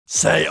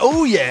Say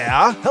oh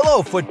yeah!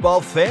 Hello football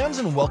fans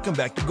and welcome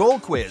back to Goal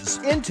Quiz.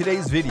 In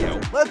today's video,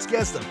 let's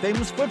guess the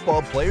famous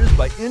football players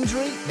by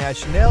injury,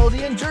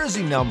 nationality, and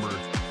jersey number.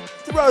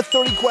 There are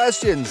 30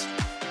 questions.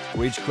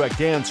 For each correct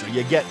answer,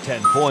 you get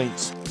 10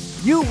 points.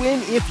 You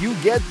win if you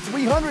get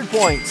 300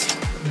 points.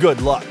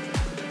 Good luck.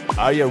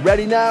 Are you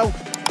ready now?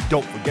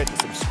 Don't forget to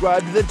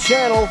subscribe to the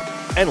channel,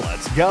 and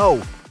let's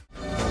go!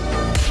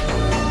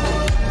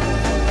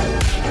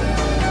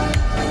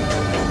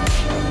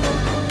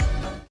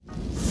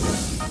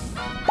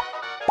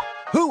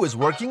 Who is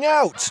working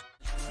out?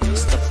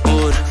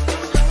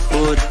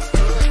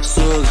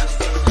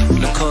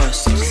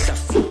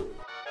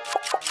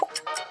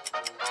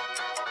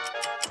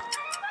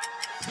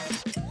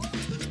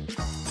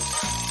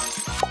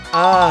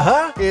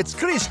 It's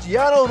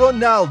Cristiano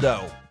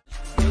Ronaldo.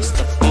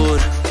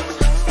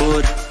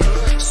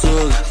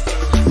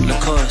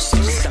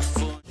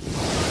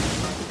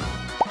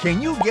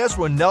 Can you guess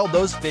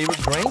Ronaldo's favorite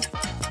drink?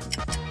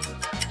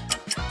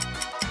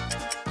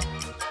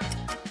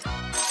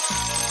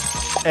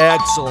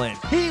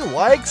 Excellent. He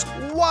likes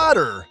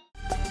water.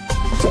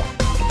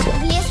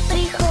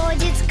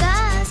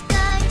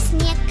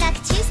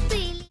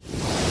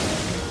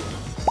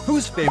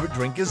 Whose favorite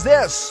drink is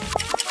this?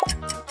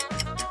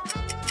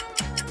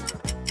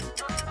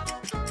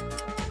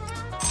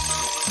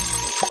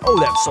 Oh,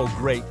 that's so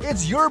great.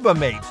 It's Yerba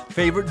Mate,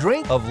 favorite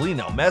drink of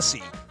Lionel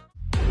Messi.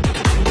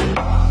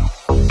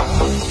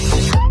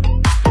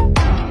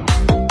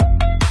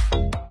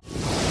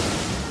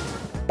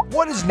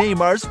 What is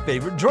Neymar's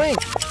favorite drink?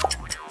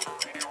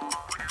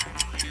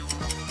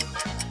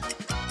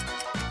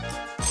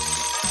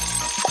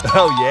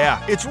 Oh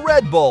yeah, it's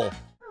Red Bull.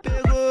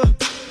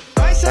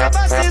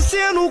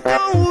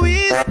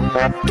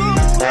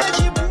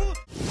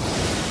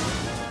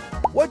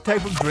 What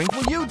type of drink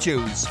will you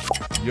choose?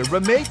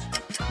 Yerba Mate,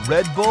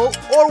 Red Bull,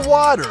 or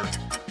water?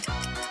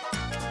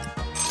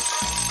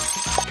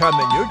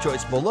 Comment your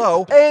choice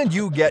below and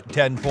you get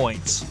 10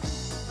 points.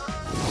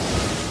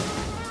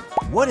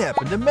 What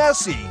happened to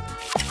Messi?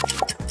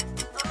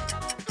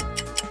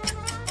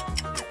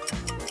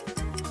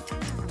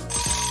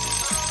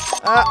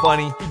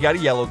 Funny, he got a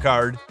yellow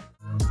card.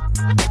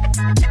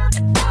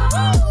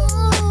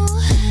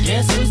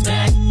 Guess who's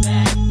back?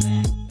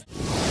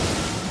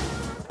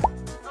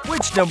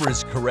 Which number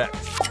is correct?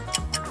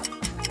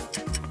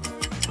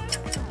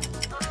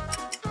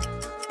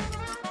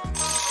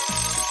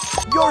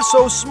 You're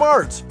so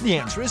smart. The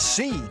answer is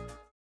C.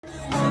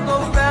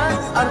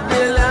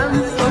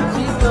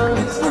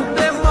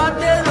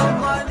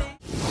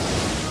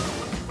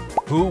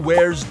 Who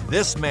wears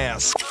this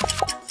mask?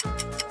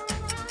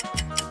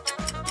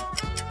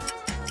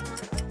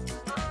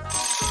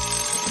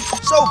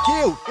 So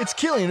cute! It's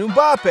Kylian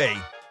Mbappe.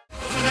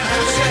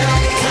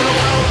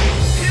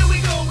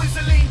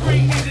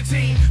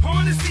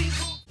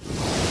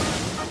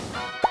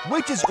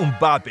 Which is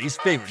Mbappe's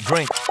favorite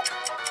drink?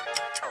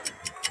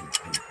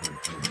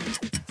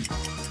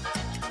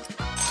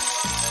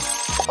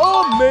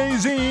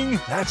 Amazing!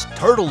 That's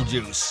turtle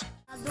juice.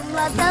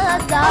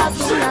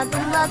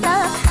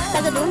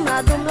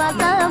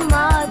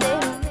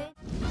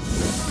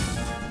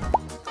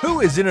 Who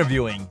is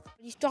interviewing?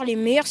 L'histoire, les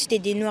meilleurs, c'était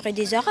des Noirs et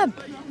des Arabes.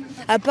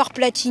 À part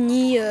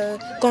Platini,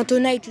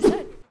 Cantona et tout ça.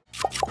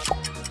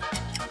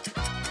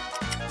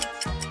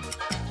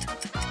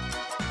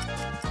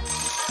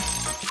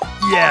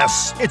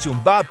 Yes, it's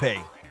Mbappe.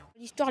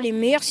 L'histoire, les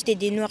meilleurs, c'était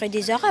des Noirs et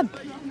des Arabes.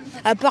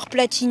 À part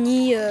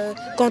Platini,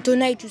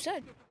 Cantona et tout ça.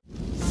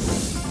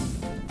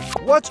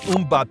 What's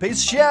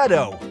Mbappe's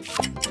shadow?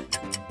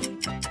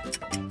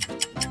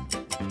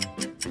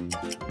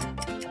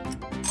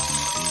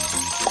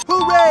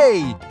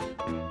 Hooray!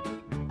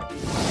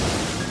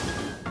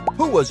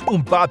 Who was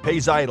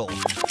Mbappe's idol?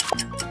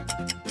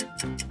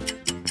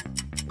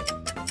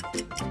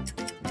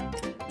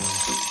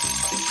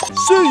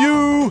 See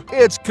you!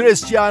 It's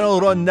Cristiano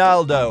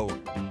Ronaldo.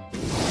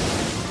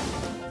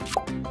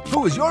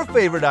 Who is your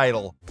favorite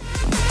idol?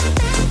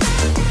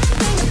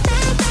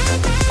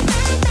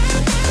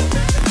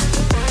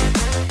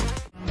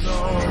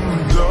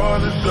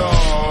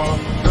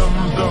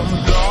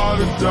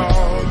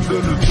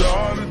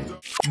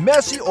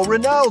 Messi or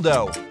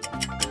Ronaldo?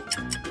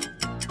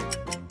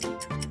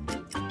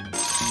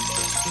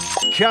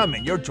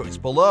 Comment your choice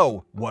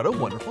below. What a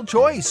wonderful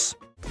choice!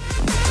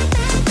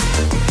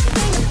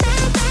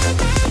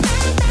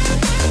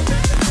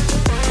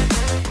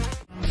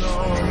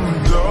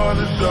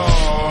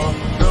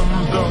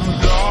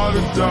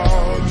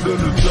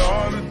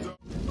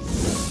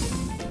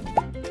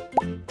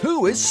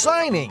 Who is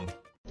signing?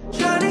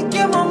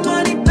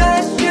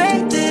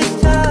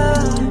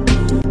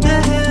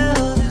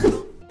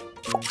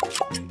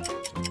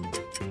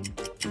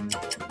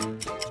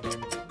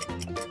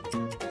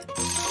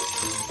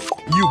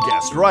 You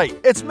guessed right,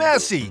 it's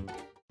Messi.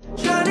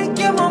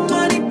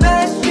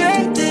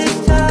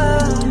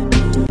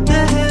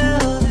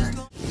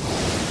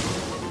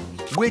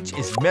 Which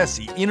is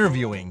Messi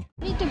interviewing?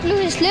 De ploeg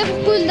is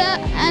Liverpool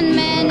en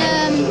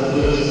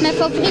mijn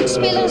favoriete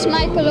speler is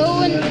Michael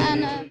Owen.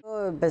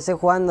 Empecé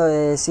jugando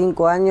de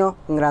 5 años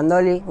en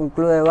Grandoli, un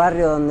club de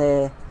barrio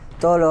donde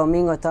todos los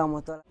domingos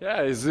estábamos todas.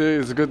 Yeah, it's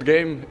a good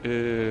game.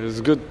 It's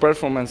a good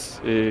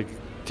performance.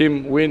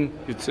 Team win.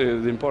 It's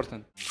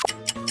important.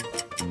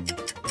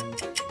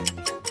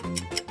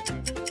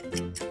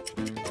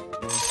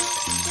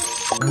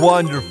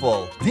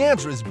 Wonderful. The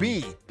answer is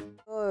B.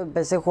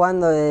 Empecé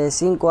jugando de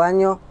 5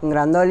 años en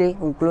Grandoli,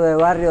 un club de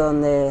barrio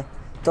donde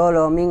todos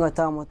los domingos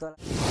estábamos todas.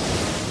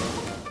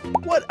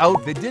 What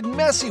outfit did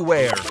Messi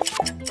wear?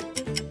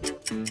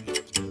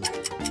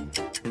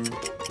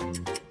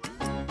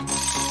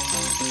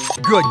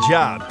 Good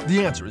job.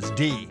 The answer is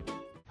D.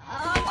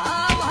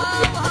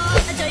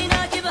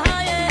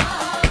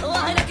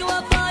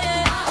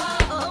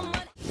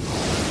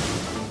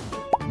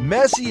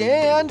 Messi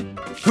and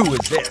who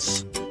is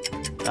this?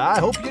 I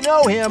hope you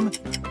know him.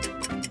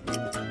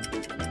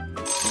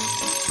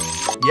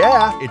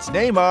 Yeah, it's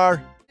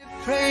Neymar.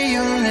 Pray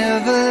you'll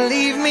never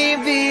leave me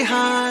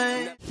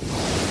behind.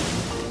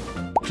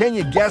 Can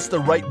you guess the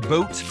right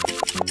boot?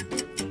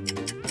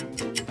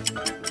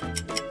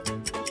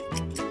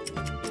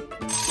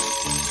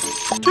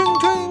 Ting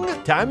ting!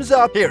 Time's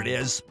up. Here it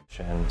is.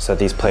 So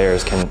these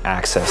players can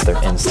access their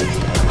instincts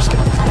and their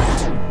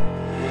skills.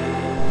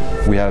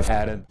 We have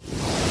added.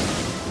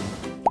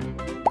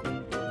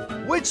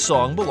 Which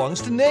song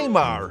belongs to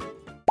Neymar?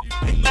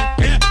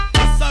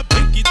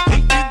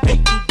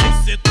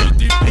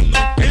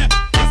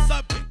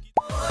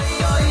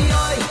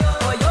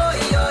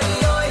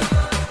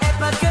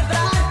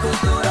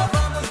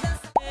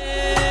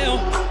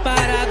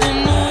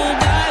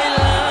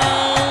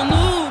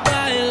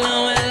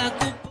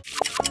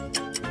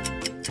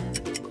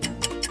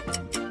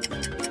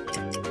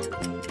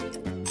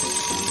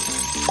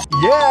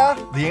 Yeah,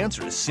 the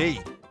answer is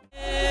C.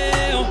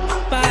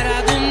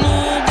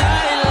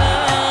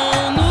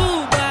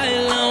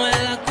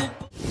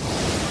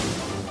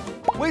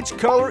 Which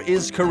color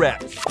is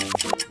correct?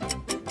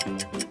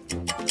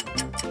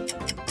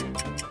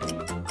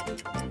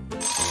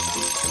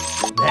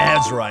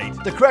 That's right.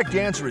 The correct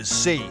answer is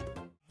C.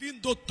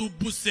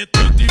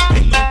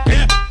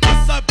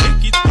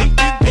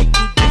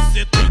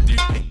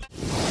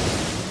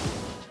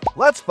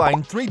 Let's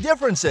find 3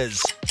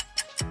 differences.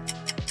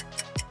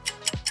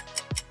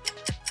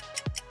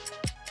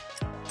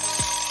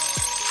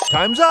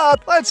 Time's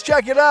up. Let's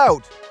check it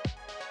out.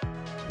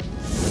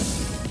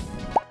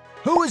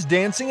 Who is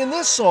dancing in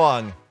this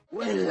song?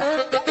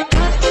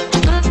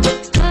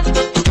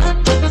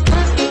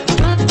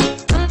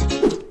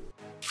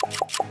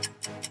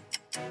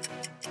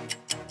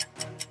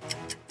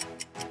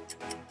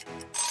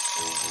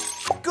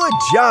 Good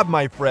job,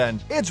 my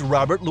friend. It's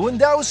Robert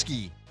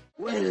Lewandowski.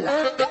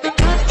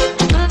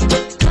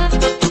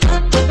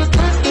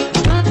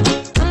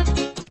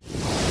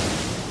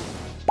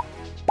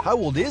 How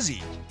old is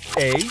he?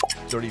 A,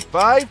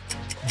 35,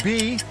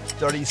 B,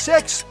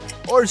 36,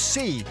 or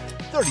C,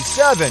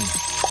 37?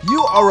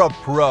 You are a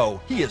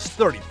pro. He is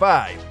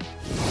 35.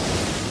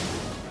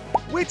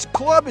 Which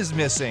club is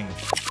missing?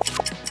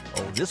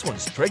 Oh, this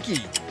one's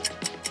tricky.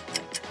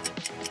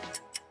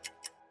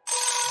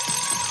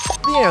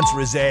 The answer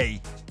is A.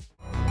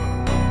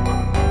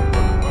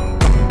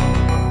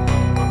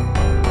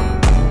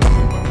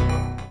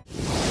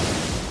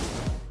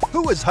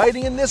 Who is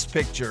hiding in this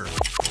picture?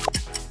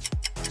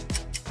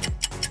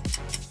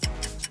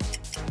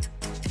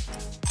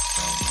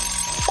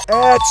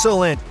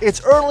 Excellent!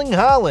 It's Erling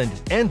Haaland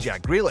and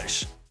Jack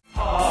Grealish.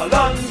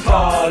 Haaland,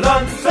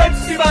 Haaland,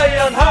 selbst die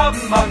Bayern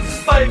haben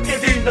Angst, bald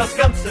gewinnt das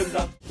ganze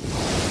Land.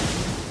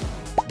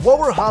 What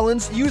were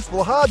Haaland's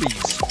youthful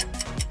hobbies?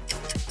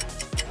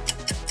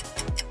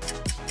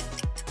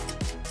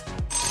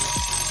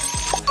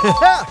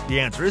 The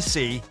answer is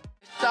C.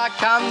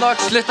 Kan dere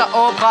slutte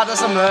å prate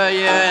så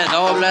mye,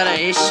 da blir det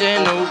ikke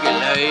noe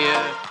løye.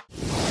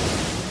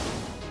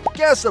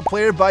 Guess a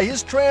player by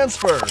his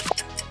transfer.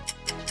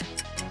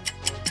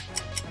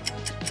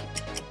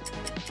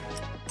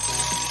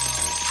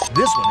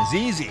 This one is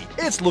easy.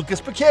 It's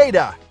Lucas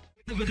Paqueta.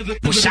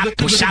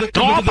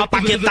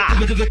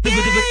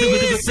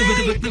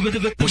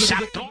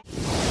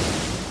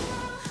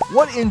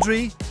 What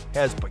injury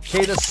has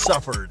Paqueta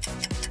suffered?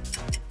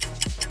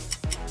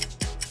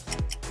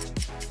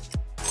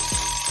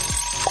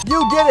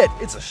 You did it!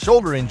 It's a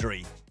shoulder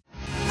injury.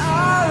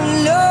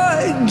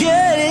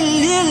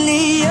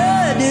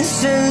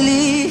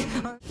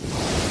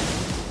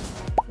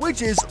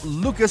 Which is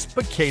Lucas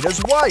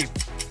Paqueta's wife?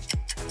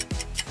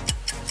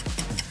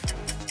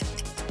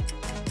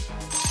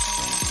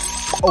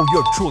 Oh,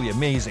 you're truly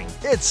amazing.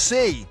 It's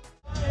C.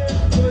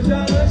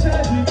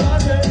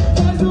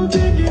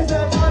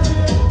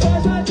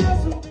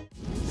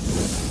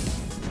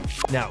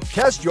 Now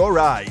test your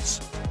eyes.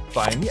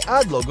 Find the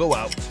ad logo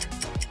out.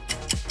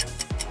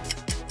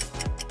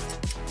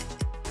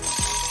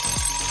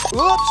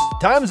 Oops,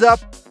 time's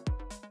up.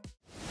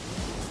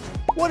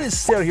 What is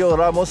Sergio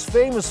Ramos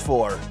famous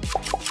for?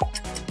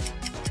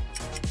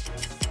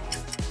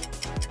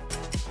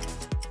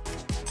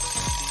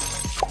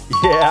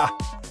 Yeah,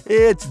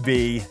 it's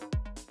B.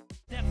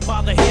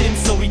 Father hit him,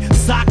 so he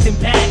socked him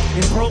back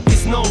and broke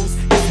his nose.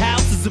 His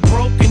house is a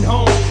broken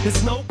home.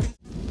 There's no.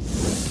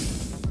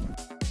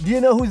 Do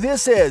you know who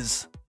this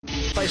is?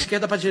 Pra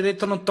esquerda, pra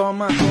direita, não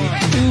toma.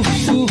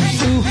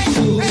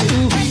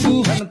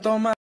 Não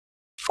toma.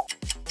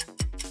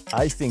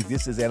 I think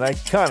this is an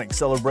iconic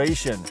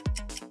celebration.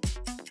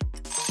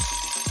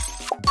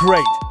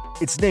 Great,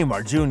 it's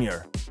Neymar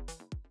Jr.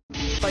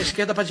 Pra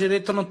esquerda, pra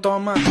direita, não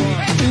toma.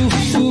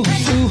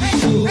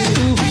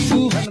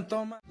 Não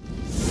toma.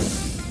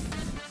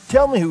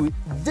 Tell me who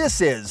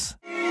this is.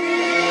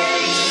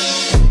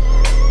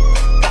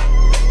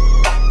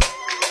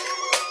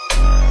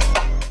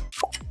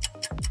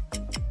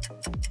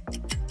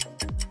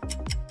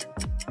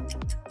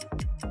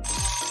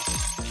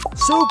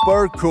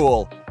 Super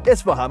cool.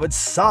 It's Mohamed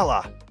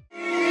Salah.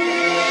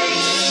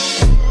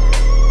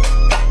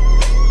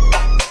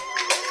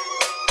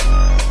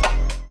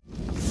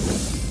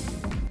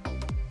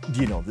 Do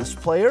you know this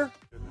player?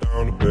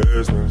 Down to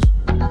business.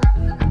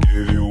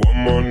 Give you one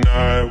more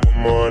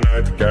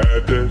night to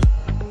get this.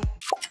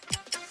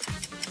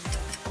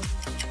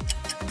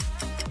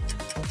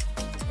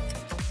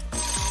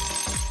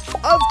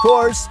 Of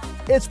course,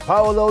 it's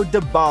Paulo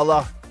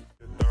Dybala.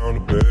 Down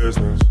to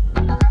business.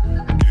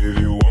 Give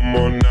you one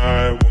more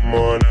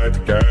night to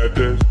get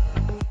this.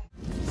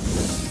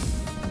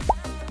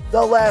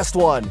 The last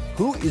one.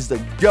 Who is the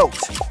GOAT,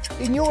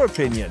 in your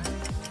opinion?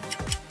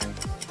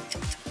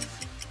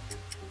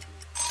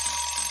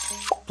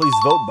 Please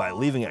vote by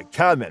leaving a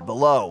comment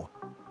below.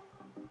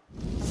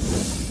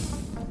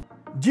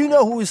 Do you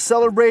know who is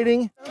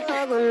celebrating?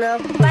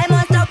 Vai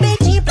mostrar o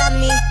peitinho pra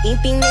mim,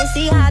 empina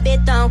esse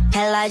rabetão,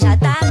 ela já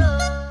tá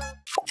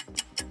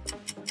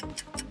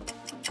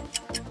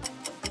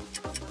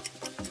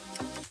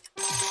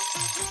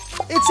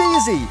It's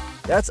easy.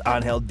 That's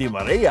Angel Di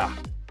Maria.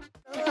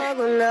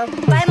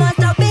 Vai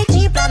mostrar o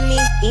peitinho pra mim,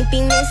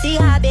 empina esse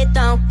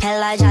rabetão,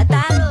 ela já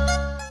tá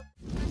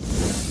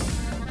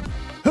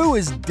Who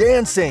is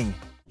dancing?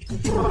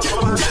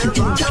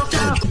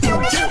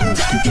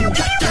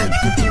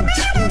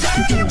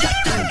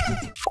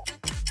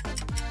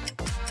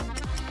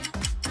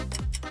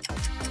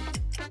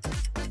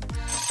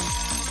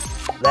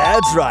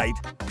 That's right.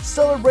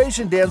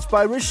 Celebration dance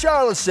by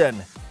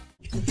Richarlison.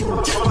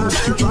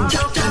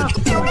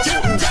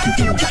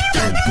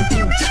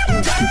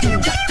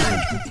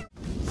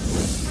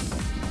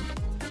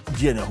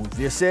 Do you know who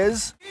this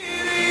is?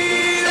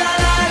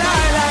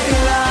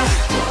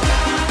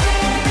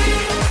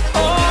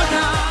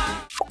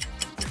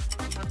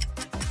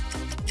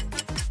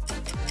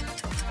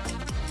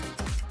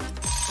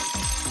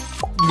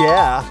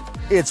 Yeah,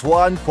 it's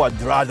Juan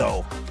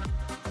Cuadrado.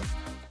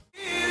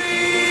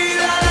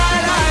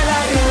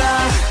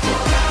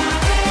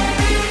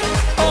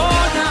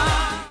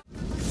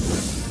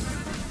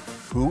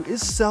 Who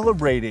is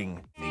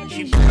celebrating?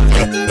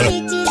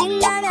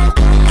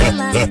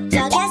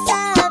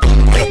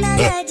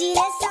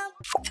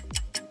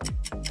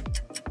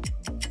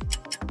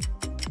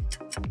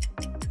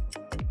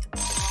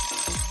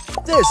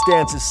 This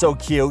dance is so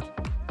cute.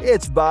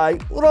 It's by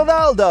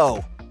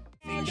Ronaldo.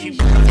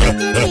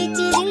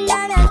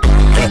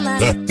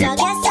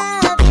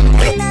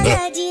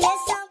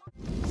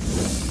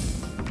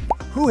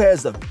 Who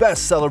has the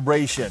best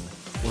celebration?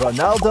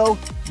 Ronaldo,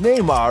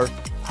 Neymar,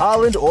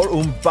 Haaland, or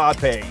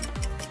Mbappe?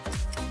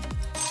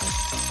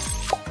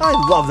 I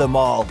love them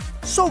all.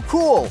 So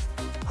cool.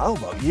 How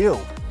about you?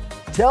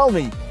 Tell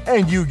me,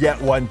 and you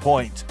get 1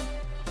 point.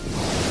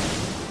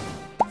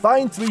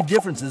 Find 3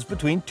 differences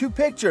between 2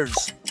 pictures.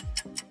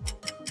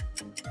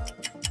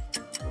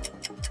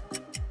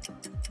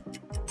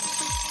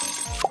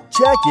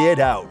 Check it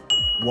out.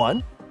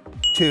 1,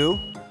 2,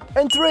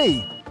 and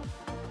 3.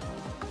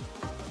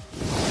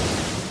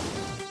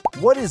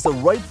 What is the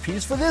right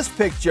piece for this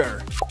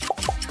picture?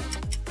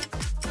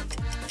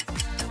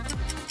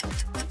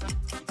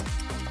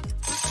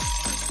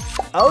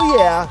 Oh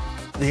yeah,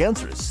 the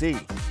answer is C.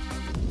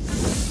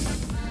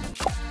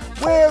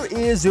 Where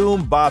is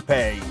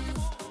Mbappe?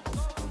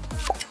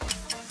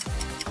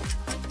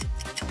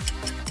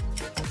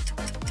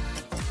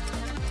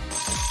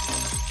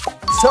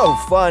 So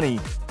funny.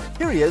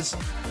 Here he is.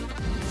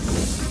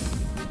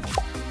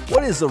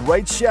 What is the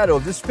right shadow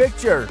of this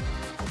picture?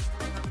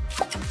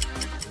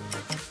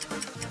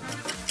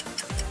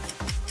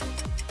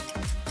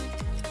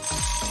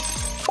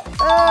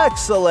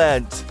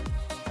 Excellent!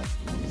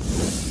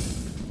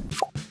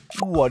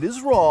 What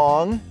is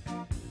wrong?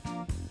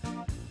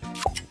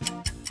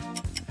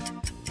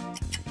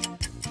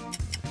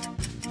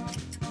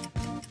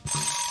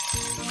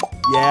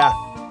 Yeah,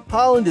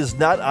 Haaland is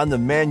not on the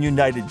Man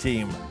United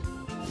team.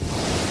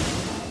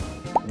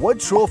 What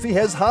trophy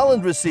has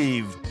Haaland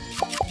received?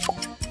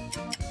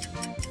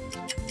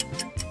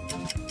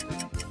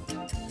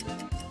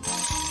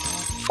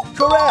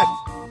 Correct!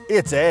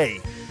 It's A.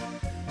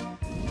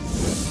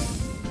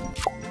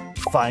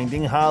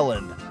 Finding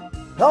Haaland.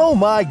 Oh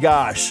my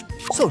gosh,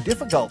 so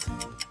difficult.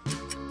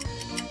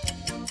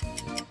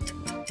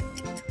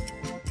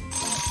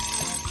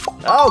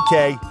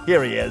 Okay,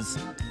 here he is.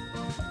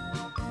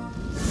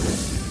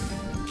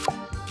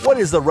 What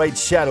is the right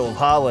shadow of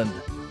Holland?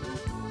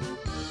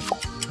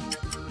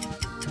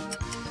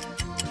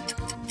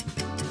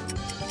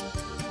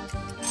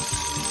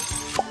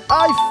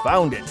 I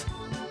found it!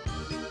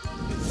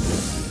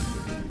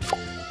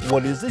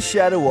 What is the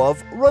shadow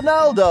of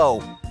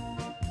Ronaldo?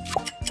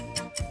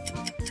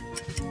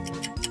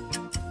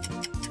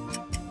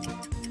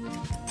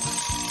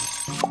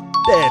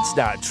 That's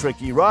not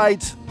tricky,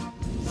 right?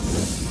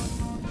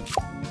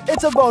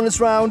 It's a bonus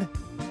round.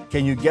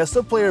 Can you guess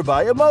the player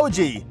by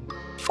emoji?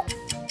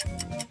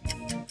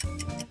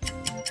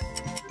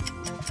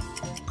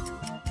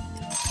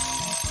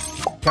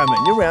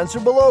 Comment your answer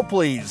below,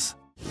 please.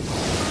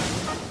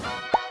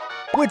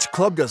 Which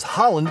club does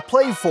Holland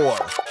play for?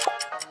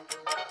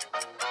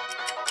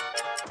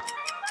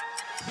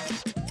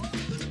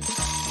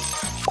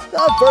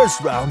 The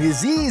first round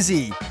is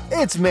easy.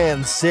 It's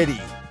Man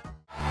City.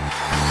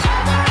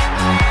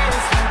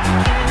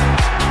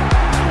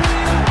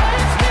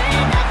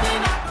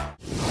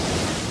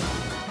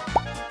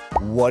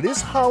 What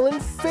is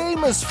Holland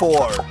famous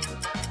for?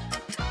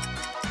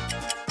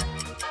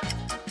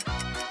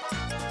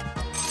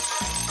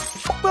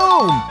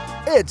 Boom!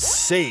 It's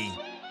C.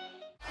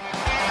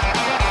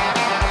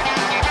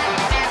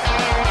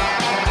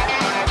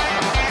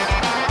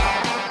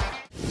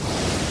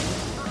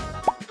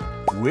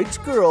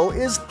 Which girl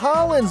is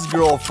Holland's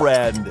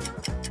girlfriend?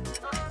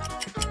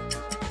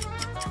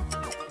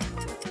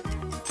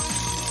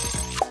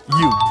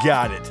 You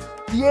got it.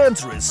 The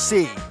answer is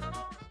C.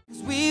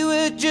 We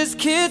were just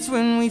kids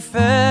when we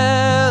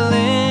fell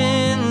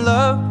in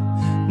love,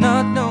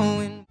 not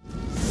knowing.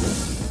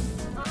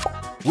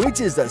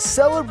 Which is the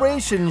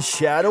celebration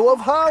shadow of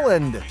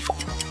Holland?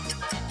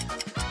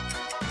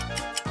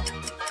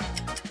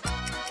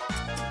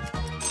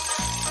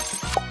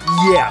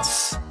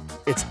 Yes,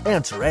 it's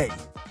answer A.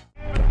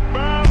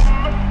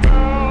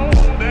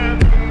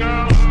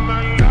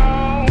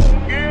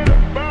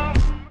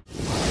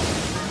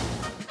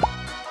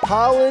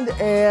 Holland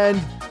and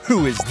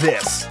who is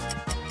this?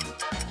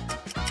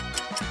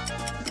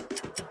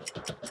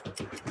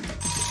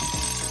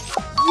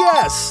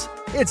 Yes,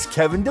 it's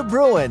Kevin De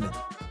Bruyne.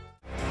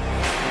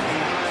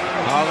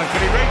 Holland,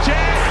 can he reach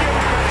it?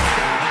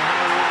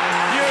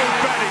 You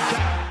bet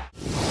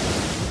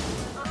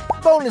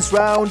it. Bonus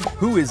round,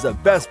 who is the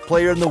best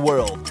player in the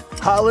world?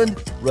 Holland,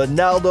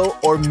 Ronaldo,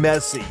 or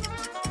Messi?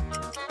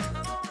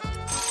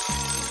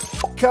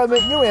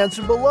 Comment your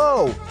answer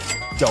below.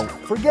 Don't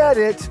forget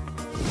it.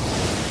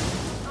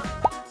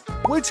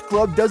 Which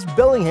club does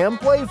Bellingham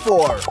play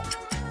for?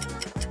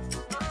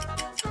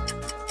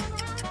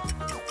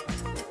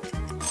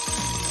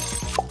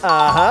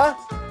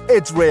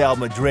 It's Real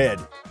Madrid.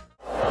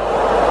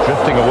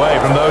 Drifting away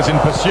from those in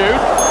pursuit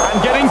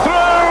and getting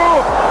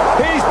through!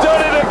 He's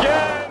done it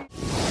again!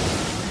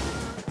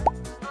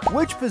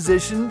 Which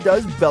position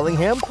does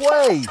Bellingham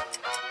play?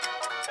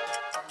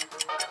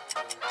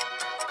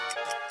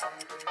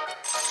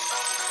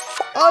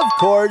 Of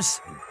course,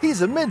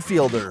 he's a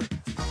midfielder.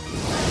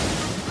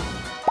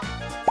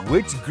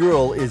 Which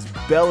girl is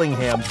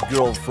Bellingham's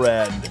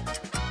girlfriend?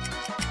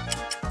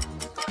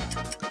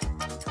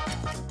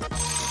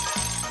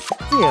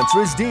 The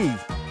answer is D.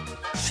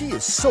 She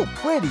is so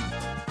pretty.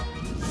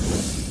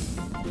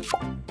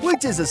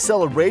 Which is a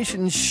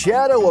celebration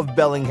shadow of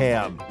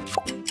Bellingham?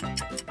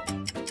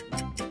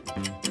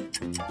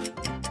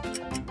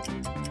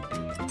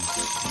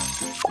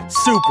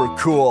 Super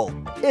cool.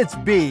 It's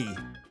B.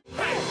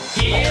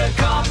 Hier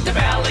kommt der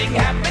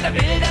Bellingham, mit der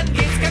Bildern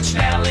geht's ganz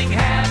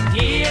Schnellingham.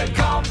 Here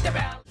kommt der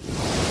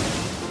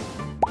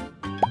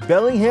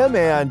Bellingham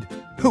and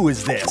who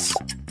is this?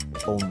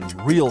 Only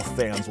real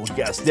fans will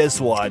guess this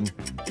one.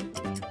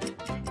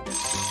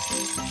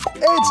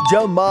 It's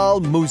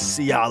Jamal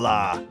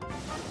Musiala.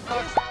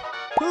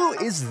 Who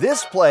is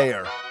this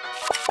player?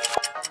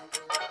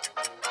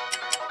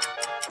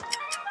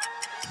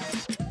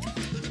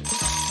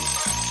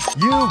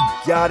 You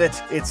got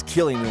it, it's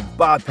Kylian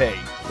Mbappe.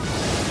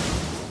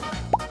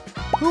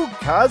 Who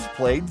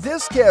cosplayed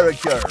this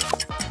character?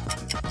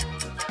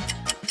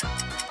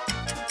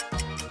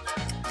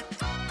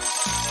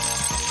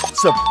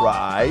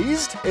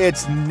 Surprised?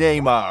 It's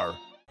Neymar.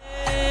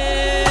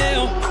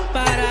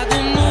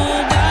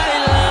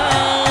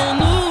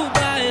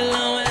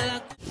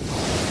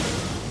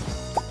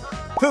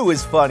 Who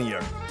is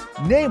funnier?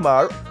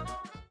 Neymar.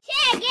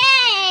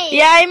 Cheguei!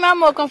 E aí, meu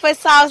amor, como foi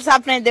salvo? Você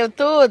aprendeu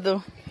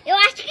tudo? Eu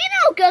acho que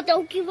não, que eu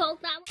tenho que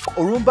voltar.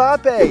 O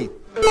Mbappe.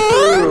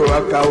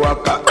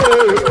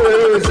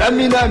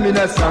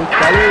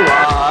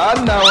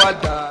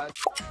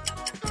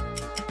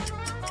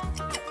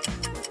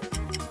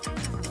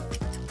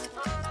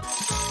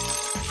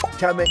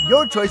 Comment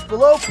your choice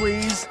below,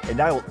 please,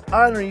 and I will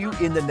honor you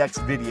in the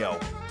next video.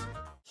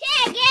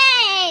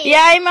 Cheguei! E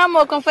aí, meu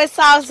amor, como foi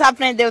salvo? Você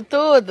aprendeu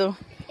tudo?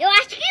 Eu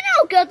acho que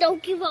não, que eu tenho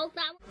que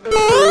voltar.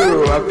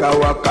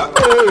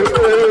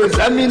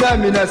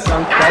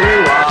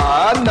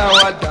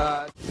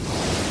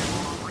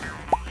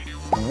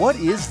 What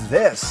is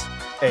this?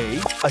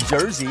 A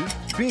jersey,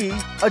 B,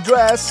 a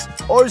dress,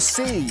 or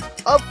C,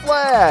 a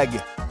flag?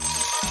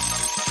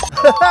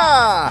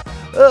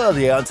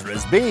 The answer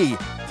is B.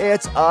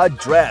 It's a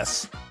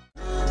dress.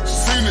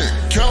 Seen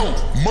it, count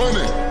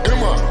money in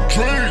my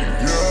dream.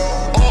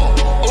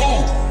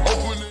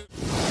 Open it.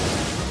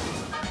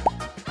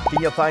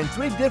 Can you find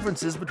 3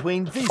 differences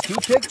between these 2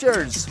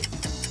 pictures?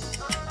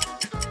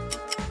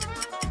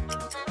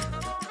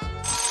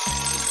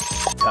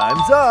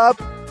 Time's up.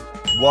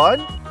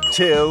 1,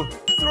 2,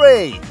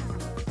 3.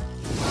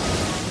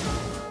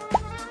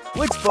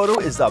 Which photo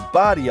is the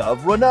body of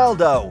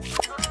Ronaldo?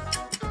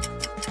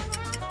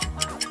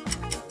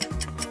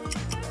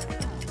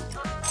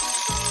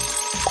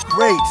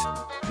 Great!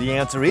 The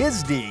answer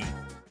is D.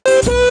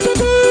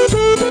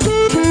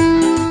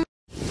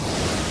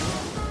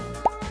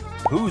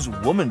 Whose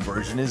woman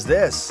version is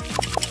this?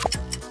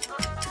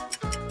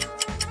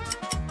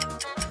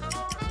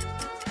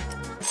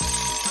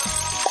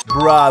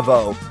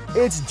 Bravo!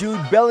 It's Jude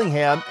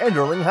Bellingham and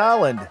Erling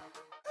Haaland.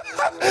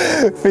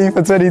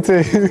 FIFA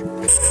 22.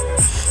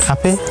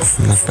 Happy?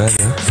 Not bad,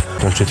 yeah?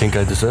 Don't you think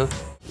I deserve?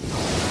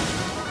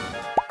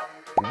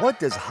 What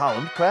does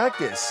Haaland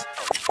practice?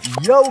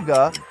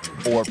 Yoga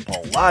or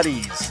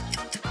Pilates?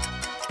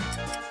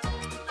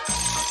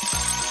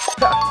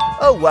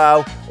 Oh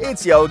wow,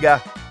 it's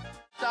yoga.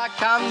 Da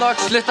kan dere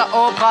slutte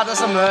å prate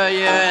så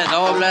mye, da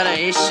blir det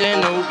ikke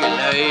noe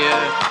løye.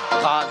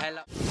 Prat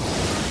heller.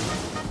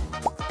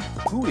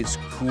 Who is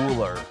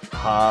cooler,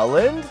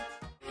 Haaland?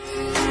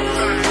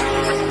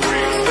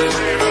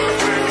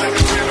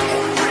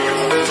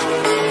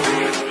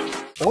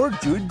 Or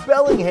Jude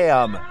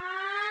Bellingham?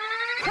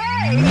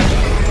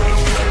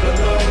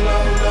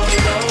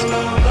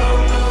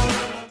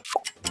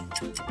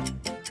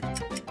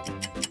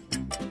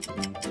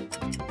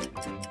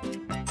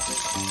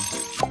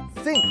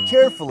 Think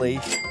carefully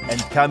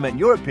and comment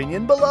your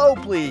opinion below,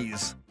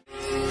 please.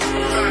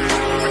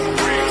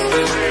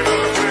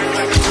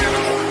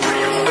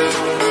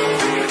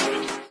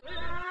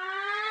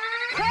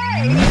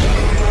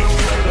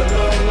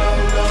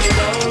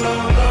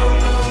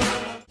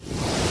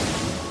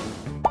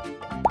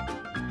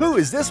 Who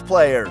is this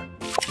player?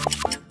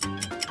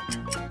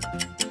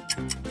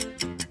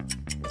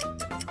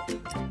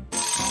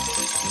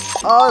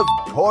 Of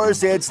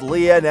course, it's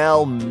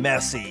Lionel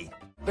Messi.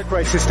 The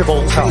greatest of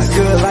all time. He's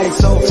good like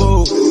soul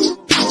food.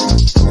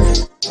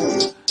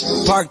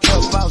 Parked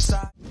up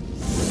outside.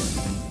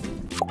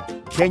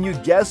 Can you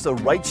guess the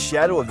right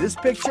shadow of this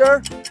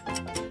picture?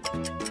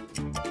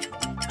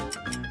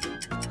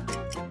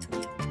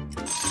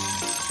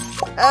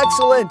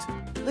 Excellent!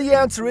 The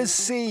answer is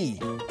C.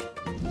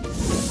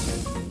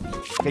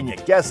 Can you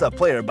guess a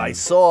player by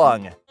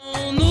song?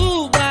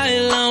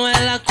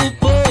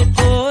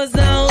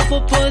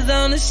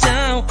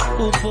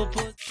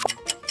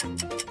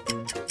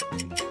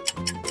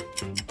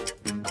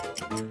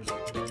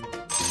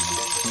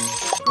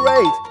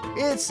 Great!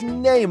 It's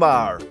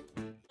Neymar.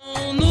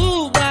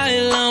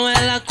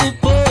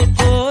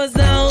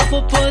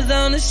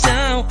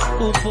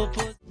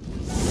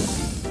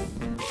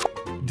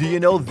 Do you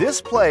know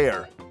this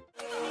player?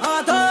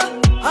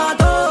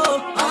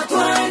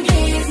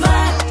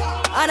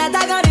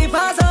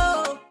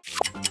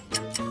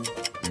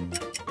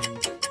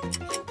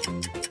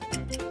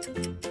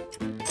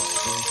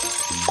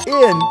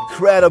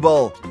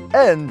 Incredible!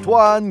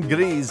 Antoine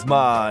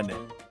Griezmann.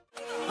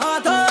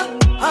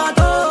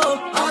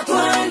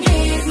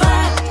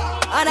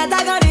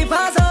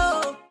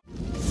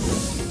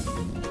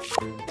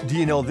 Do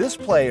you know this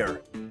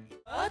player?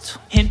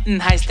 Hinten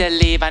heißt der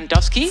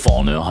Lewandowski.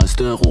 Vorne heißt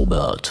der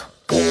Robert.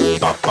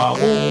 Papa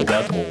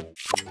Robert.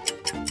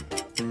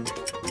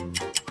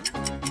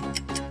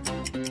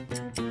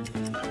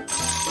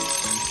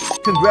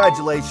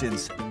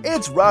 Congratulations,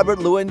 it's Robert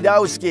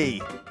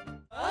Lewandowski.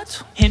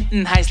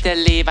 Hinten heißt der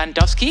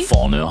Lewandowski.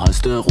 Vorne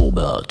heißt der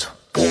Robert.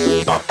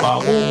 Papa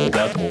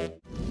Robert.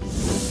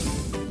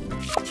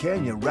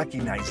 Can you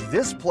recognize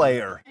this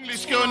player?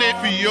 English girl named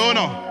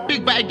Fiona.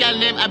 Big bad gal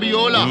named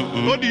Abiola.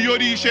 Body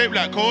yoddy shaped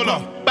like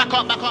cola. Back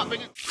up, back up.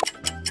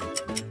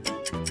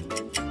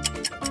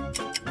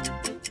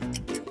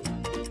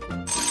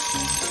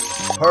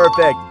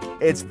 Perfect.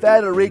 It's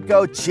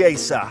Federico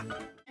Chiesa.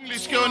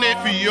 English girl named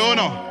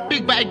Fiona.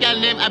 Big bad gal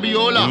named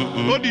Abiola.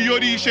 Body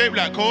yoddy shaped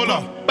like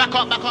cola. Back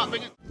up, back up.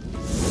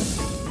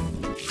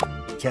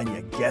 Can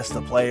you guess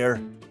the player?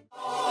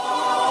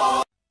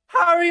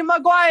 Harry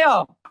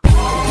Maguire.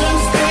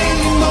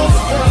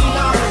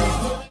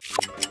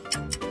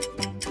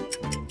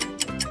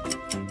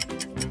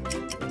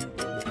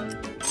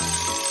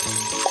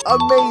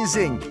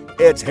 Amazing!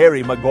 It's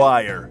Harry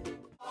Maguire.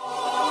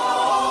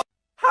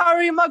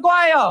 Harry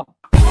Maguire.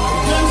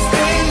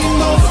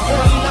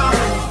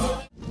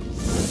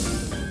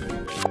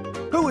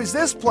 Who is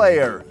this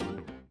player?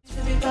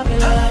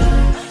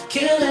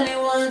 Kill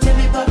anyone to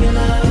be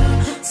popular.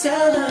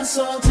 Sell their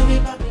soul to be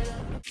popular.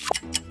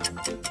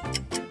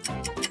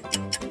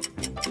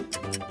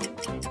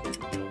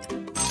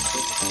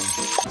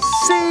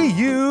 See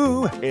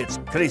you! It's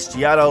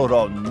Cristiano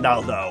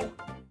Ronaldo.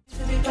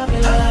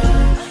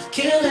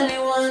 Kill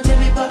anyone to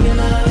be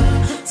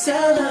popular.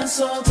 Sell their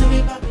soul to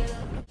be popular.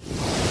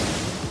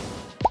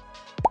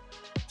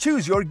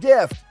 Choose your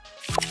gift.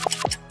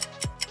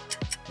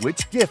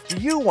 Which gift do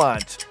you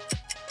want?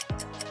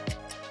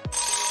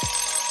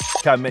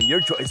 Comment your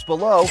choice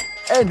below,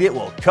 and it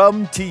will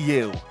come to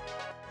you.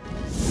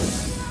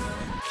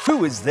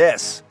 Who is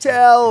this?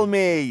 Tell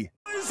me!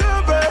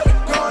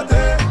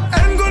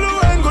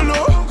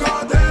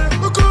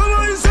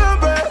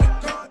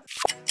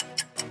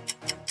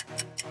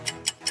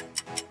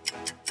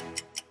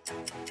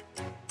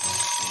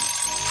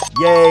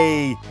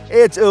 Yay!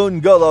 It's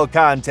N'Golo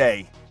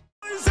Kante.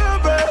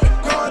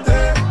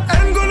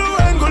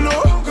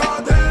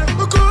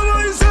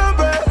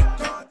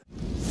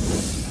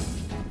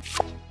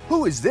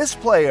 Who is this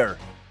player?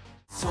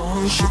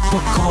 The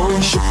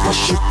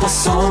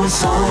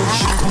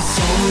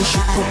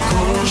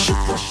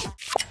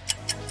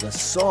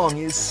song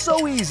is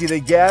so easy to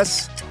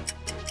guess.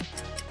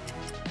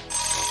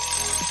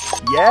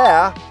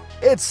 Yeah,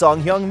 it's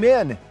Song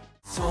Hyung-min.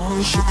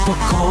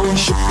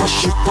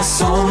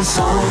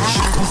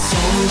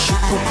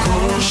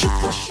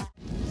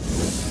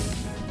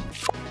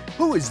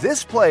 Who is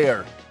this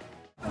player?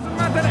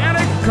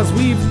 Cause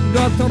we've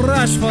got the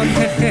rush for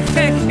yes.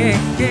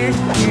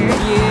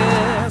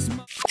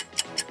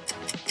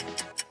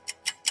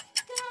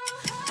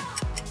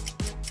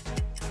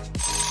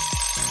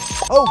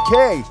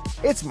 Okay,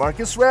 it's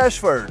Marcus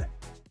Rashford.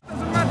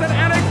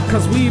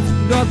 Cause we've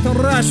got the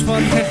rush for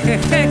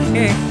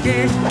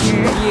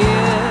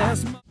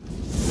yes.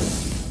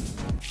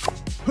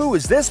 Who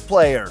is this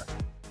player?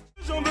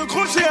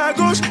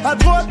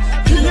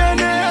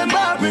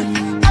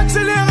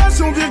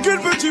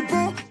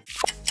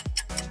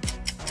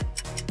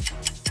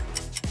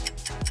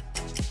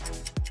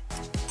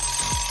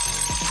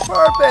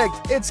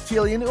 Perfect! It's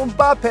Kylian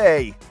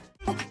Mbappe.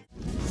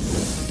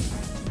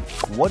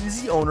 What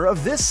is the owner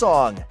of this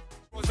song?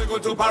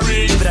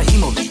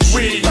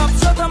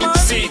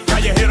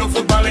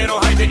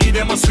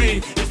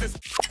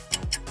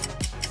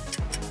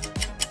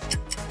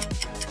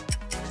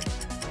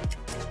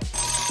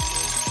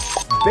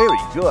 Very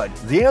good.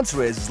 The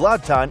answer is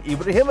Zlatan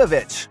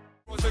Ibrahimovic.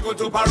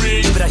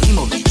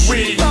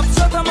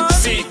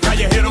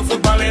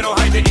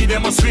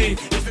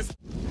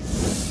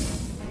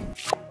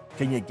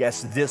 Can you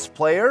guess this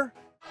player?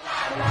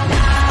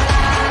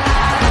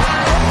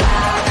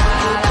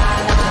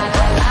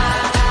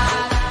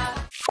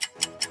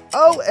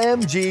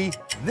 OMG,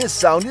 this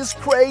sound is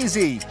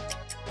crazy.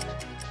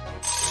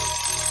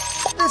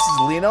 This is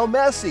Lionel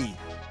Messi.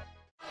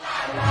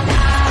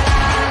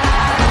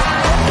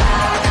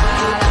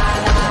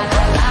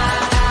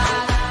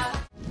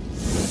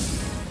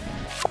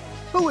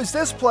 Who is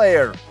this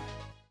player?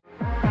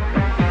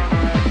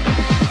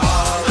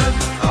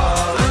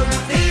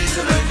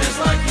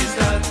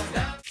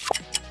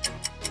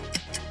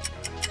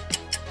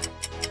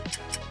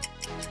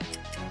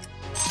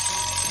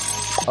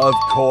 Of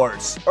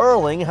course,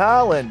 Erling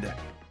Haaland.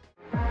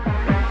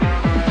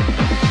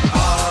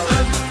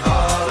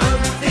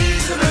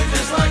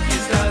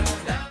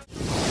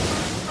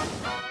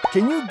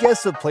 Can you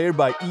guess the player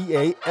by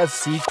EA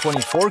FC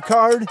 24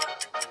 card?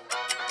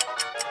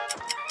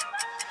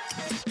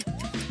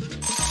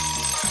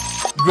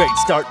 Great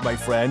start, my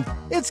friend.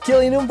 It's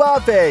Kylian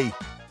Mbappe.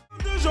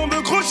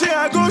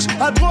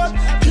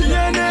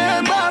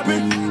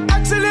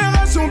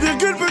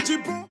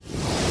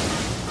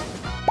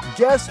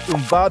 Guess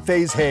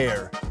Mbappe's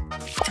hair.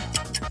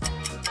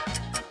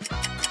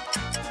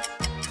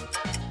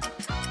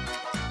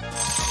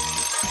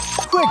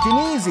 Quick and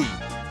easy.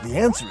 The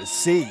answer is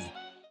C.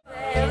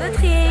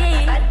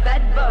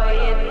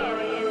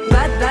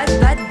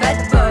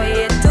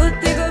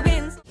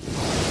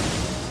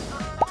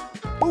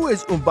 Who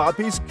is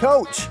Mbappe's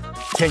coach?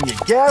 Can you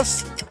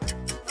guess?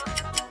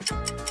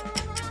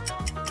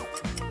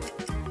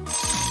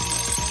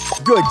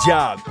 Good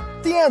job.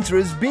 The answer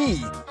is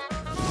B.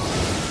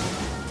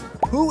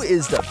 Who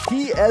is the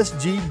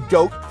PSG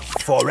GOAT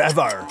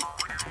forever?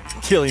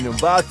 Kylian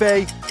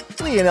Mbappe,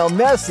 Lionel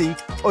Messi,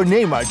 or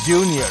Neymar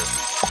Jr.?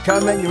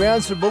 Comment your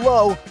answer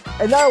below,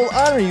 and I will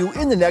honor you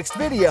in the next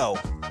video.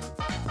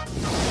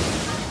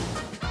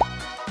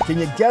 Can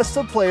you guess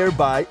the player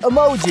by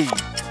Emoji?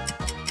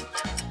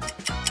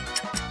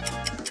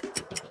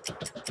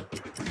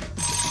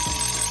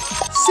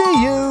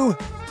 See you!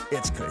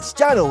 It's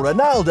Cristiano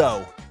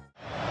Ronaldo.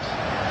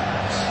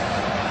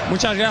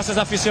 Muchas gracias,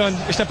 afición.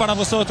 Este para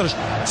vosotros.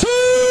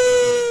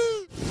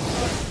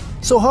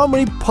 So how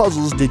many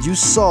puzzles did you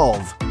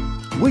solve?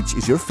 Which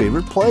is your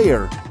favorite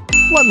player?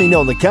 Let me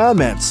know in the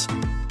comments.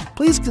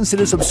 Please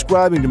consider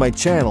subscribing to my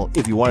channel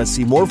if you want to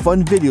see more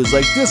fun videos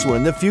like this one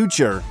in the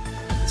future.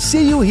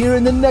 See you here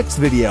in the next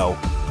video.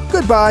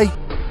 Goodbye!